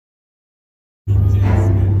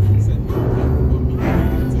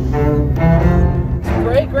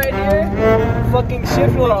fucking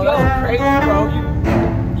shift. We're like, yo, that's crazy, bro.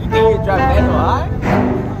 You think you drive manual high?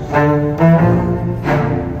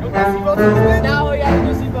 No, yeah,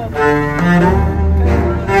 no seatbelt.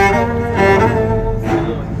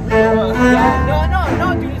 No,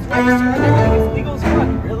 dude, it's registered. Everything is legal as fuck.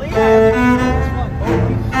 Really? Yeah, it's legal as fuck.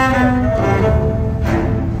 Holy shit.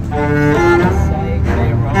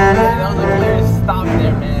 That was a clear stop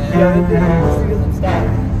there, man. Yeah, it doesn't stop.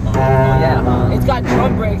 Oh, yeah. It's got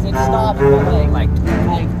drum brakes and stops, but like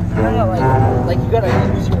you gotta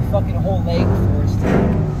use your fucking whole leg first to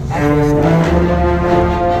actually stop.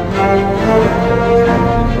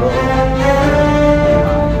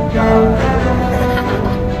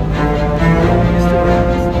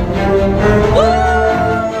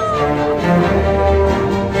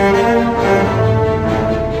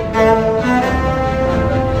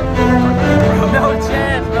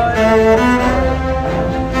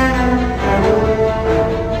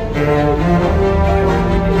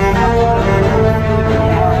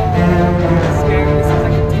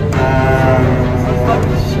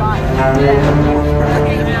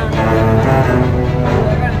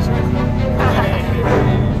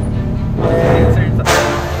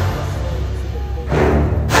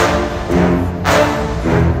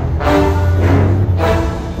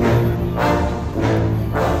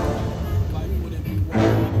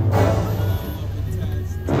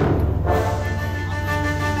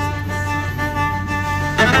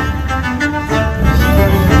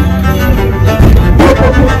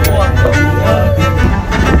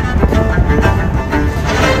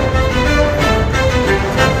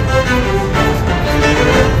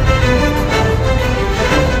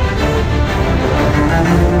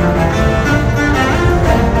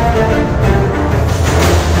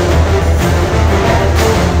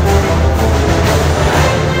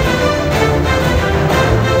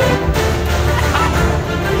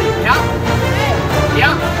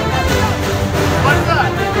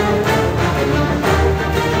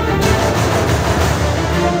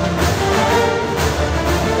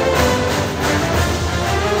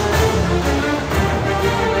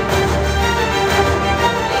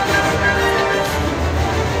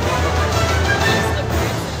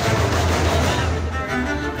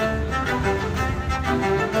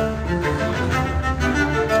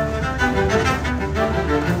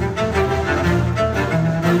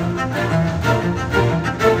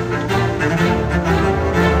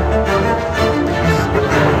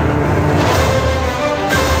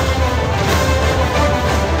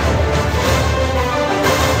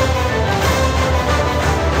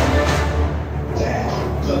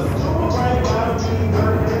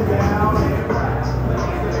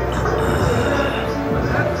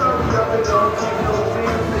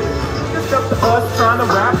 Us trying to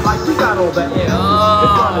rap like we got all the answers. In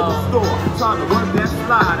front of the store, trying to work that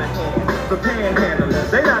slide ahead. The panhandlers,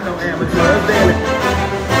 they not no amateurs.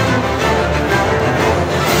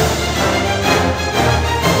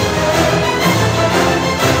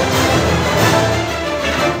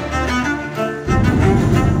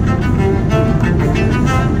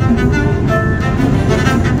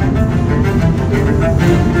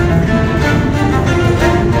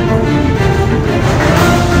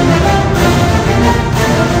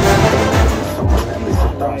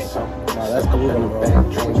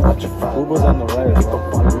 Uber's on the right. People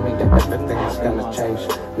wanted me that everything's gonna change.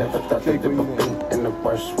 Never thought that it would be in the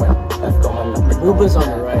worst way. Life going up and Uber's on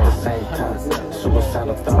the right. at the same time.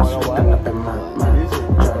 Suicidal thoughts waking up in my mind.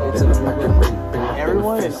 Tried in the back and raping.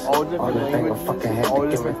 Everyone in all different languages, all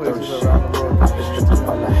different places shit. around the world. I've been stripped of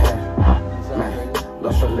all I had. Man,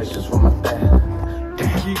 lost relations with my dad.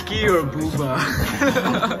 Kiki or Booba?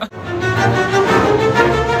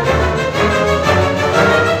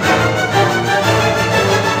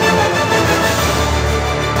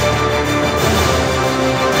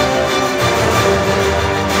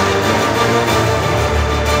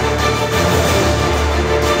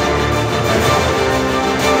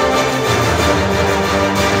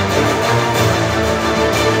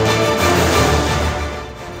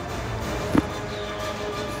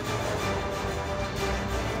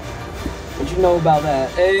 What you know about that?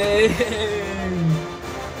 Hey.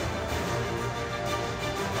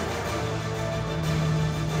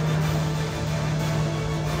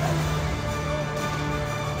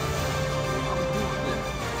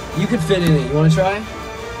 You could fit in it. You want to try?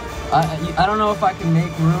 I don't know if I can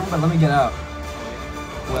make room, but let me get out.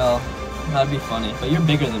 Well, that'd be funny. But you're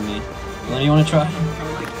bigger than me. You want to try?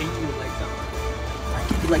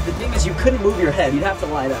 Like the thing is, you couldn't move your head. You'd have to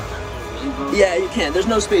lie down. Yeah, you can't. There's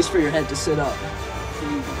no space for your head to sit up.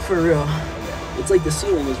 For real. It's like the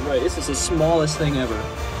ceiling is right. This is the smallest thing ever.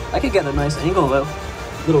 I could get a nice angle though.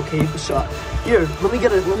 little cave shot. Here, let me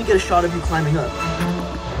get a shot of you climbing up.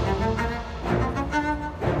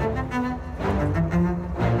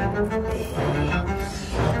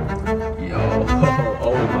 Yo,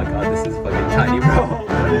 oh my god, this is fucking tiny, bro.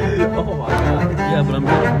 Oh my god. Yeah, but I'm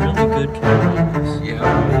getting really good camera angles.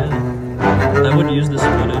 Yeah. I would use this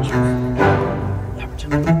footage.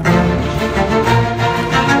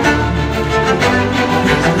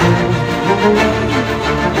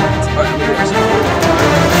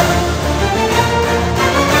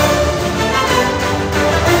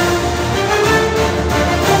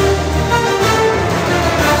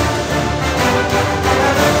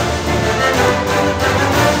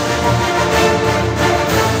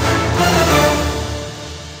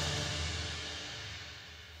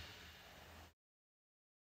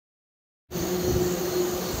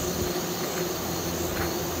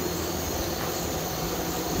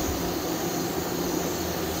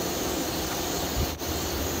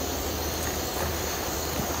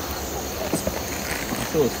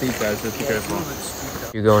 Still a steep, guys, so be careful.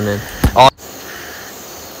 You're going in.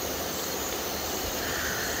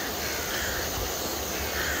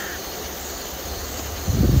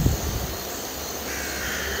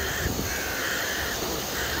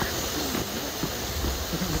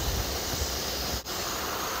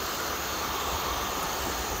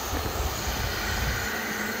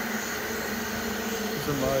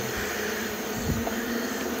 The mud.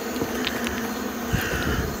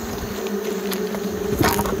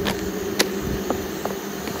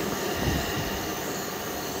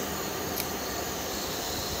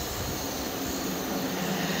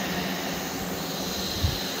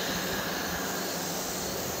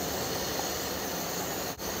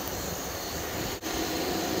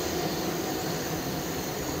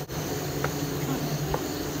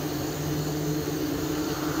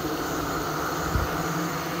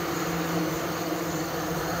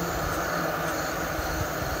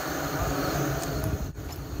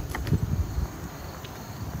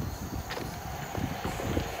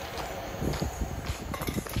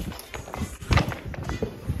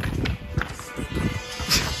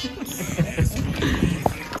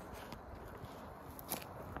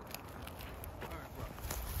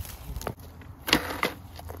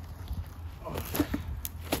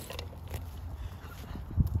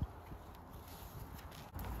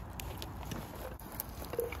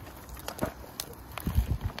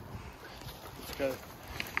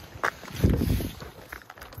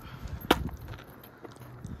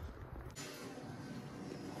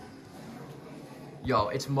 Yo,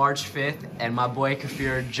 it's March 5th, and my boy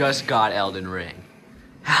Kafir just got Elden Ring.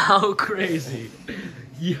 How crazy.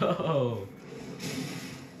 Yo.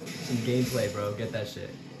 Some gameplay, bro. Get that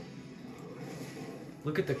shit.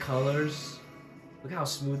 Look at the colors. Look how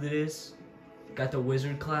smooth it is. Got the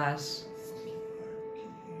wizard class.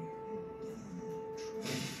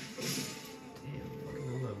 Damn, fucking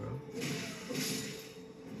hold up, bro.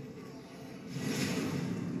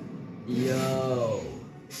 Yo.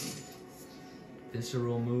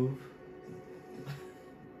 Visceral move.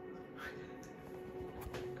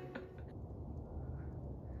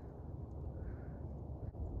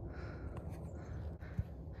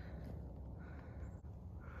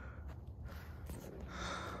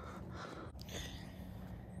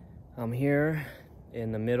 I'm here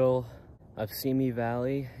in the middle of Simi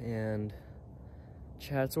Valley and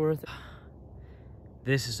Chatsworth.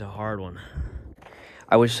 This is a hard one.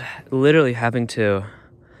 I was literally having to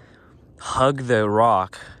hug the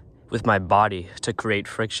rock with my body to create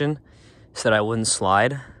friction so that I wouldn't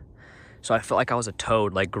slide. So I felt like I was a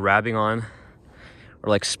toad, like grabbing on, or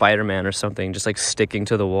like Spider-Man or something, just like sticking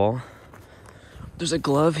to the wall. There's a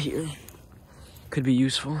glove here. Could be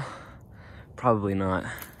useful. Probably not.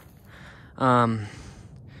 I'm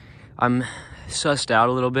sussed out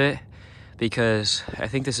a little bit because I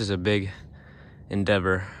think this is a big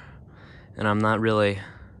endeavor and I'm not really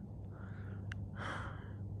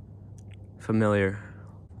familiar.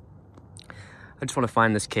 I just want to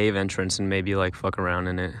find this cave entrance and maybe like fuck around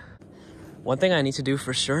in it. One thing I need to do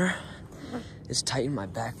for sure is tighten my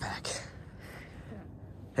backpack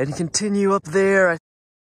and continue up there.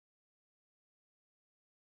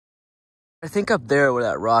 I think up there where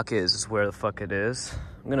that rock is where the fuck it is.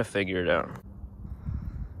 I'm gonna figure it out.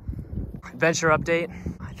 Adventure update.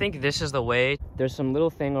 I think this is the way. There's some little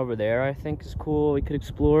thing over there I think is cool we could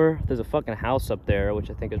explore. There's a fucking house up there, which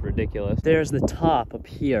I think is ridiculous. There's the top up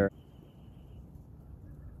here.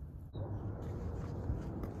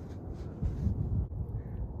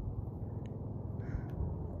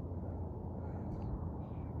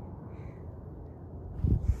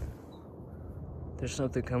 There's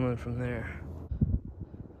something coming from there.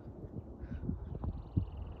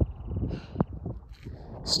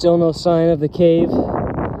 Still no sign of the cave.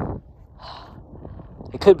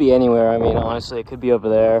 It could be anywhere. I mean, honestly, it could be over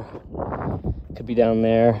there. It could be down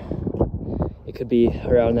there. It could be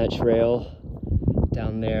around that trail.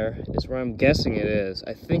 Down there is where I'm guessing it is.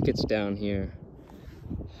 I think it's down here.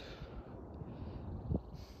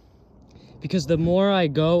 Because the more I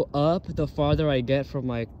go up, the farther I get from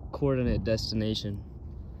my coordinate destination.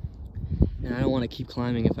 And I don't want to keep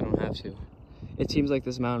climbing if I don't have to. It seems like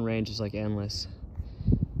this mountain range is like endless.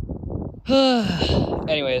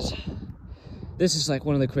 Anyways, this is like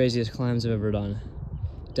one of the craziest climbs I've ever done.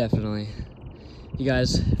 Definitely. You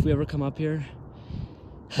guys, if we ever come up here,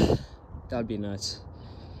 that would be nuts.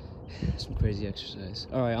 Some crazy exercise.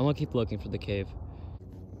 All right, I'm gonna keep looking for the cave.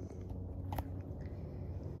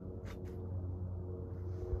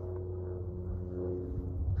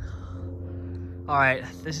 All right,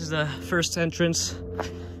 this is the first entrance.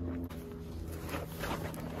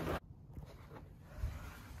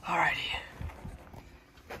 Alrighty,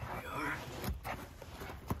 here we are.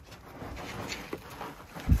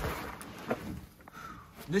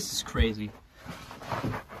 This is crazy.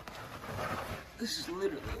 This is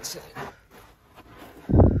literally insane.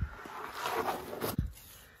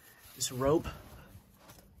 This rope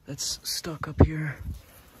that's stuck up here.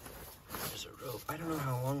 There's a rope. I don't know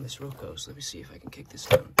how long this rope goes. Let me see if I can kick this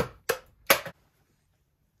down.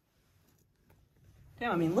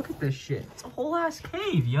 Damn, I mean, look at this shit. It's a whole ass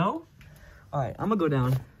cave, yo. All right, I'm gonna go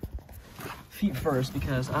down feet first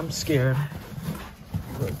because I'm scared.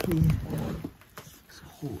 It's a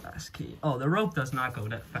whole ass cave. Oh, the rope does not go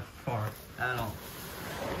that far at all.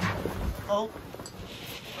 Oh.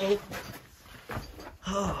 Oh.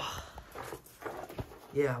 Oh.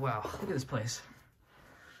 Yeah, wow. Look at this place.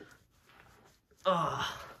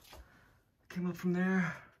 Oh. Came up from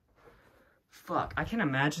there. Fuck, I can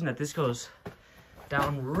imagine that this goes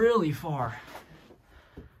down really far.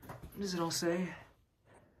 What does it all say?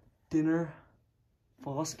 Dinner,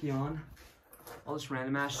 Foskion, all this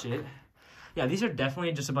random ass shit. Yeah, these are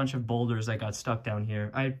definitely just a bunch of boulders that got stuck down here.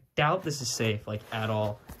 I doubt this is safe, like, at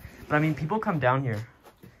all. But I mean, people come down here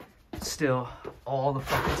still all the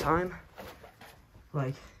fucking time.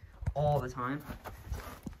 Like, all the time.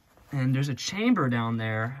 And there's a chamber down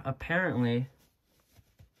there, apparently.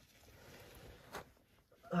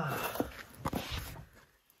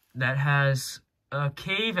 That has a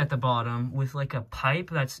cave at the bottom with like a pipe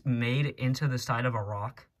that's made into the side of a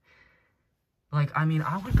rock. Like, I mean,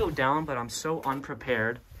 I would go down, but I'm so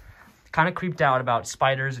unprepared. Kind of creeped out about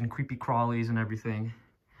spiders and creepy crawlies and everything.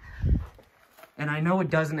 And I know it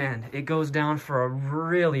doesn't end. It goes down for a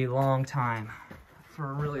really long time.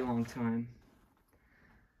 For a really long time.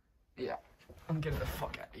 Yeah, I'm getting the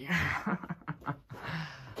fuck out of here.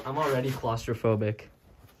 I'm already claustrophobic.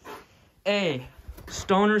 Hey.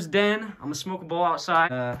 Stoners Den. I'm gonna smoke a bowl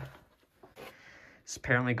outside. This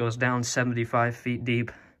apparently goes down 75 feet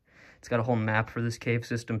deep. It's got a whole map for this cave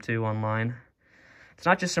system too online. It's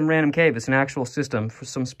not just some random cave, it's an actual system for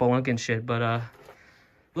some spelunking shit, but a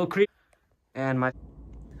little creepy. And my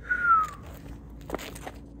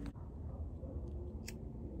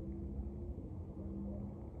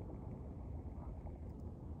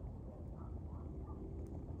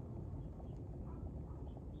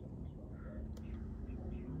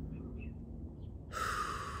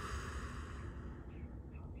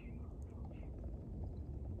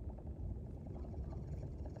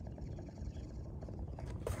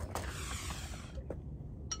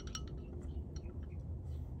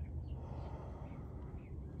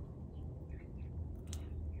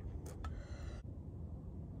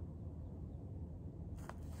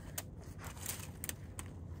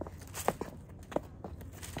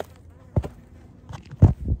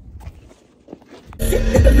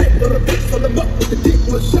In the lake or a bitch on the butt with the dick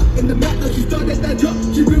was shot in the mouth. Now she started that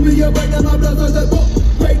jump. She bring me up right now, my blood on the boat.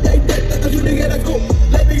 Wait, they dead, that's how you nigga, let's go.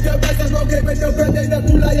 Let me tell that I'm okay, but your friend ain't a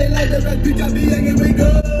fool, I ain't like the rest, bitch, I be hanging with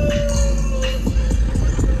girls.